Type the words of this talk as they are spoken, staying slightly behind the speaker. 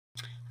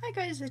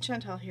Hi guys, it's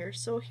Chantal here.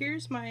 So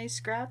here's my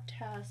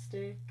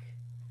Scraptastic,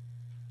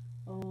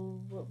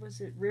 what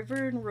was it?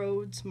 River and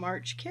Roads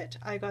March kit.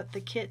 I got the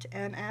kit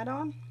and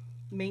add-on,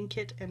 main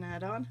kit and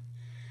add-on.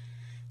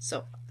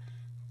 So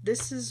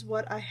this is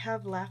what I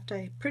have left.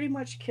 I pretty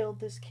much killed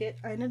this kit.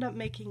 I ended up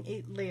making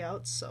 8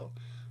 layouts, so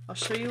I'll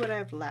show you what I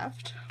have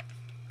left.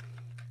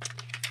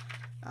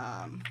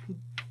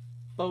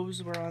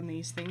 Bows were on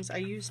these things. I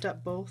used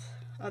up both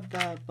of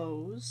the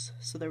bows,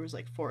 so there was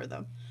like 4 of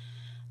them.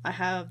 I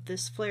have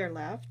this flare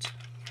left.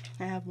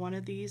 I have one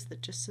of these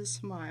that just says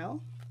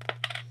smile. I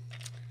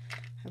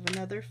have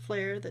another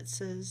flare that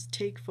says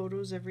take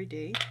photos every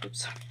day.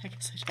 Oops, I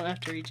guess I don't have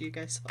to read you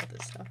guys all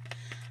this stuff.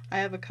 I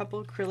have a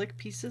couple acrylic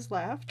pieces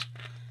left.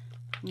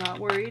 Not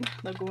worried,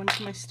 they'll go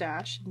into my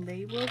stash and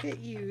they will get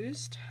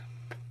used.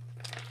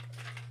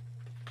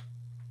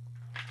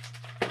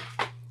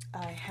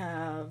 I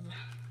have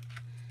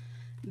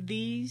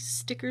these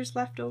stickers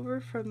left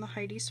over from the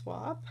Heidi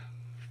Swap.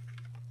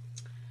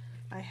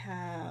 I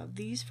have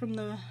these from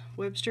the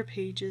Webster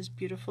Pages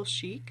Beautiful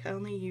Chic. I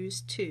only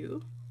used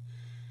 2.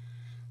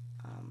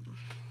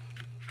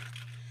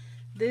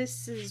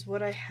 This is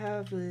what I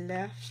have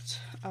left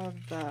of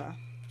the,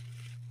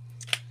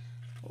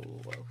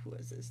 who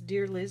is this?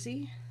 Dear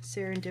Lizzie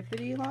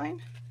Serendipity line.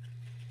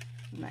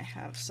 And I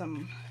have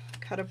some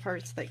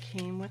cut-aparts that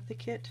came with the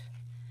kit.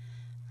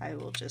 I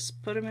will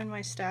just put them in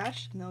my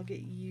stash and they'll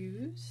get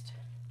used.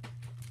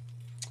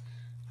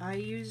 I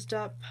used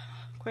up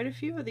quite a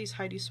few of these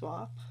Heidi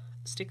Swap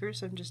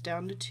stickers. I'm just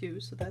down to 2,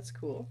 so that's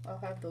cool. I'll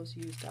have those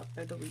used up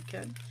by the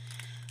weekend.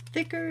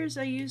 Thickers,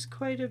 I used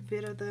quite a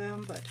bit of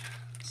them, but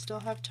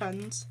still have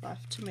tons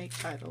left to make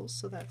titles,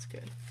 so that's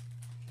good.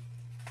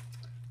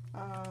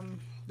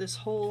 This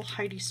whole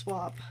Heidi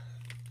Swap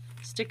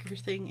sticker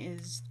thing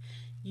is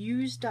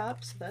used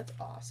up, so that's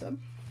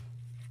awesome.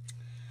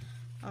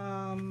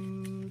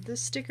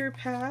 This sticker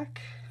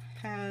pack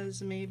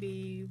has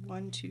maybe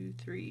 1, 2,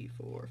 3,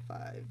 4,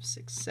 5,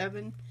 6,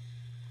 7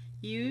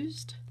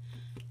 used,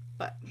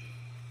 but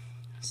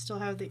I still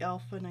have the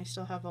alpha and I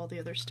still have all the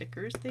other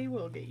stickers. They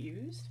will get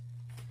used.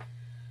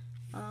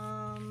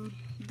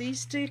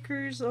 These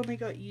stickers only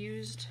got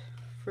used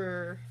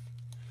for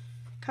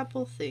a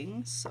couple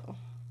things, so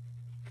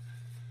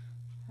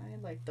I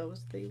like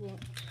those. They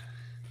won't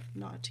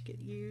not get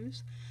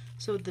used.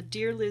 So the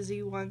Dear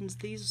Lizzie ones,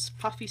 these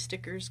puffy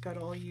stickers got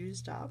all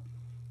used up.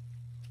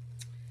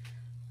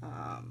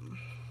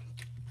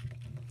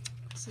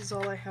 This is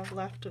all I have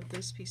left of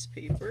this piece of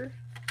paper.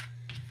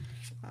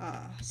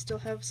 Still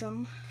have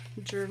some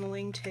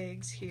journaling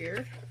tags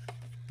here.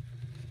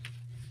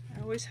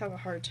 I always have a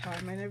hard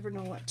time. I never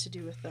know what to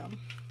do with them,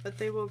 but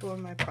they will go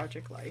in my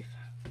project life.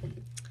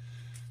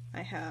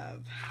 I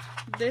have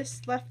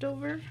this left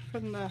over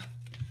from the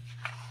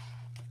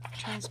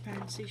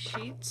transparency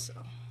sheet. So.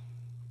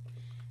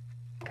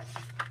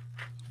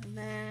 And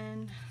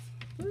then,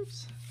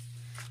 oops,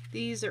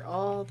 these are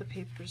all the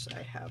papers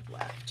I have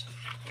left.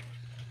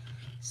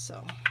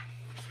 So,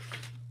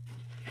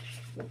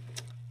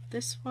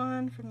 this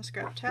one from the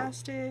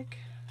Scraptastic,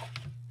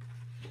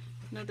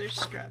 another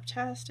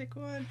Scraptastic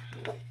one,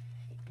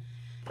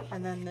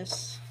 and then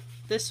this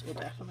will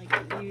definitely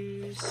get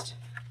used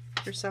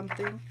for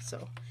something.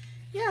 So,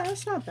 yeah,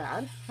 that's not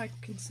bad. I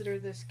consider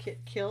this kit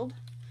killed.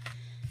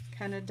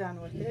 Kind of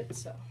done with it,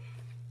 so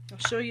I'll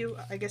show you.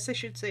 I guess I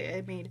should say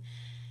I made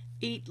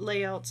 8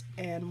 layouts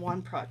and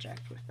 1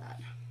 project with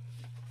that.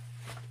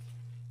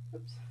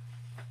 Oops.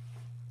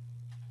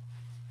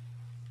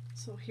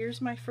 So here's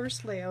my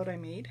first layout I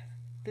made.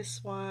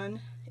 This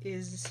one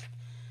is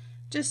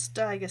just,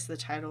 I guess the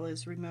title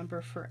is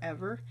Remember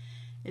Forever.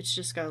 It's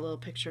just got a little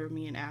picture of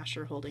me and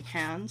Asher holding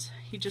hands.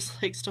 He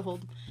just likes to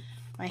hold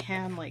my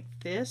hand like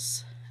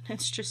this.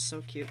 It's just so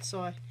cute.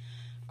 So of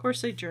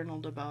course I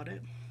journaled about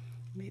it.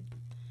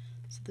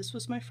 So this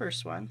was my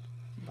first one.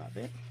 Love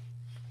it.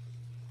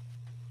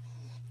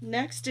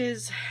 Next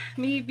is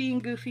me being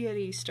goofy at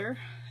Easter.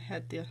 I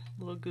had the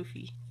little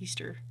goofy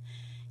Easter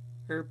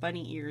or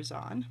bunny ears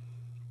on.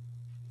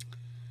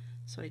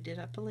 So I did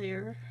up a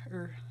layer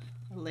or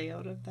a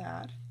layout of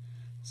that.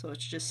 So it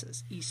just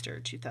says Easter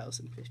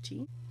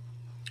 2015.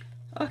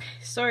 Okay,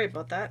 sorry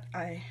about that.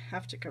 I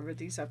have to cover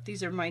these up.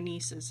 These are my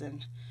nieces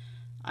and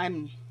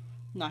I'm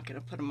not going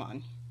to put them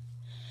on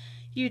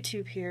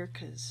YouTube here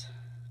because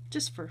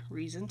just for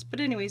reasons. But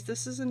anyways,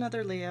 this is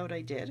another layout I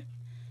did.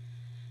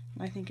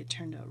 I think it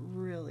turned out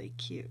really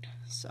cute.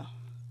 So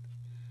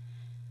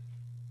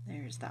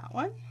there's that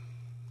one.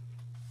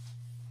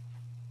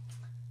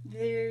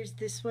 There's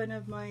this one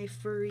of my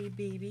furry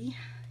baby,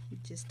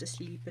 just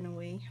asleep and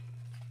away.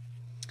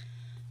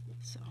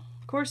 So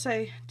of course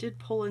I did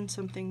pull in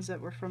some things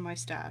that were from my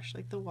stash,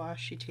 like the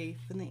washi tape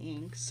and the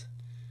inks,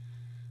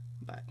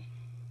 but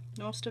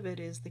most of it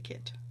is the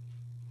kit.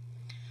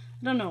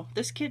 I don't know,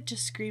 this kit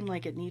just screamed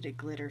like it needed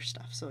glitter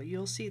stuff, so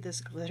you'll see this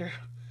glitter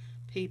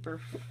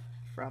paper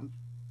from,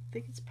 I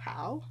think it's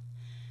POW,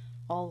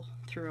 all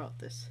throughout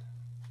this,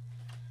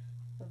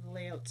 the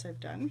layouts I've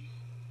done.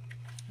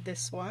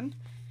 This one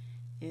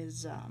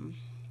is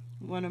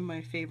one of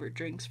my favorite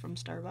drinks from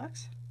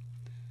Starbucks.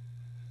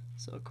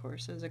 So of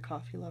course, as a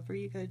coffee lover,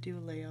 you gotta do a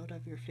layout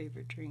of your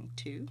favorite drink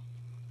too.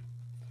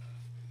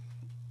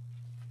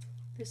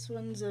 This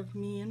one's of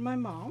me and my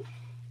mom.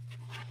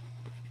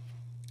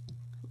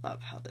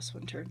 Love how this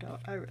one turned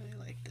out. I really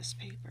like this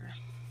paper.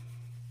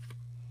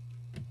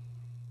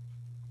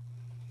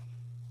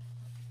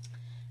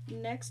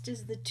 Next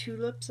is the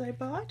tulips I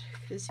bought,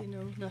 because you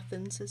know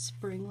nothing says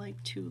spring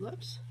like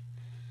tulips.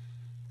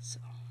 So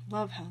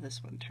love how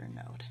this one turned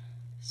out.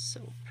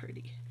 So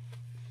pretty.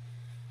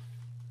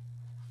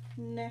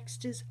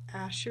 Next is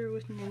Asher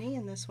with Ninny,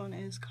 and this one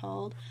is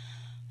called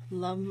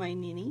Love My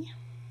Ninny.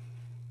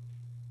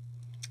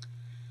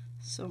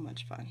 So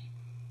much fun.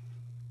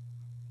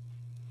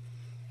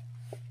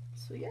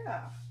 So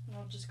yeah,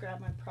 I'll just grab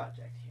my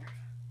project here.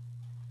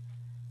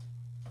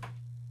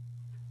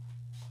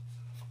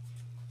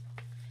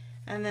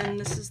 And then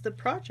this is the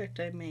project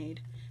I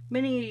made.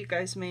 Many of you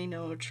guys may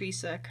know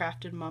Teresa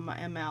Crafted Mama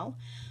ML.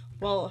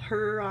 Well,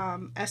 her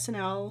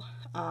SNL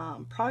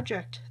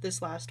project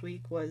this last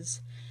week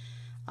was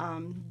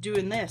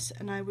doing this,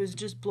 and I was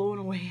just blown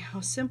away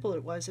how simple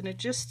it was. And it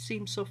just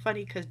seemed so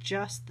funny because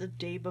just the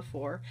day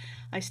before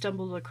I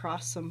stumbled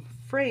across some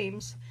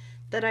frames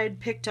that I had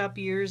picked up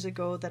years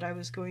ago that I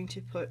was going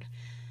to put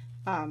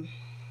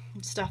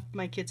stuff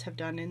my kids have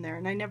done in there,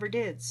 and I never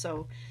did.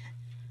 So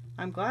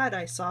I'm glad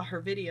I saw her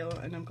video,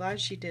 and I'm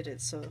glad she did it.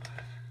 So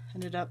I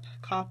ended up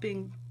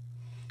copying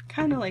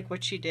kind of like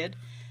what she did,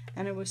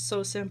 and it was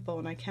so simple,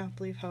 and I can't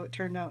believe how it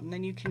turned out. And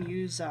then you can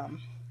use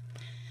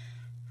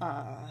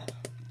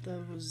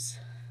those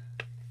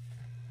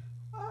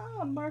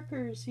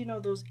markers, you know,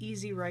 those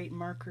Easy Write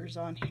markers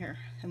on here,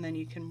 and then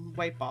you can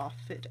wipe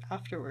off it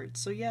afterwards.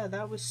 So yeah,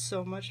 that was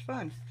so much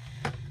fun.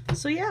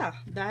 So yeah,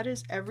 that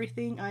is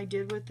everything I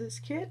did with this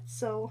kit.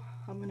 So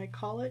I'm gonna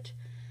call it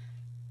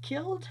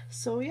killed.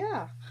 So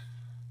yeah,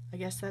 I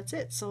guess that's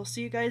it. So I'll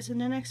see you guys in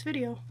the next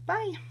video.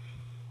 Bye.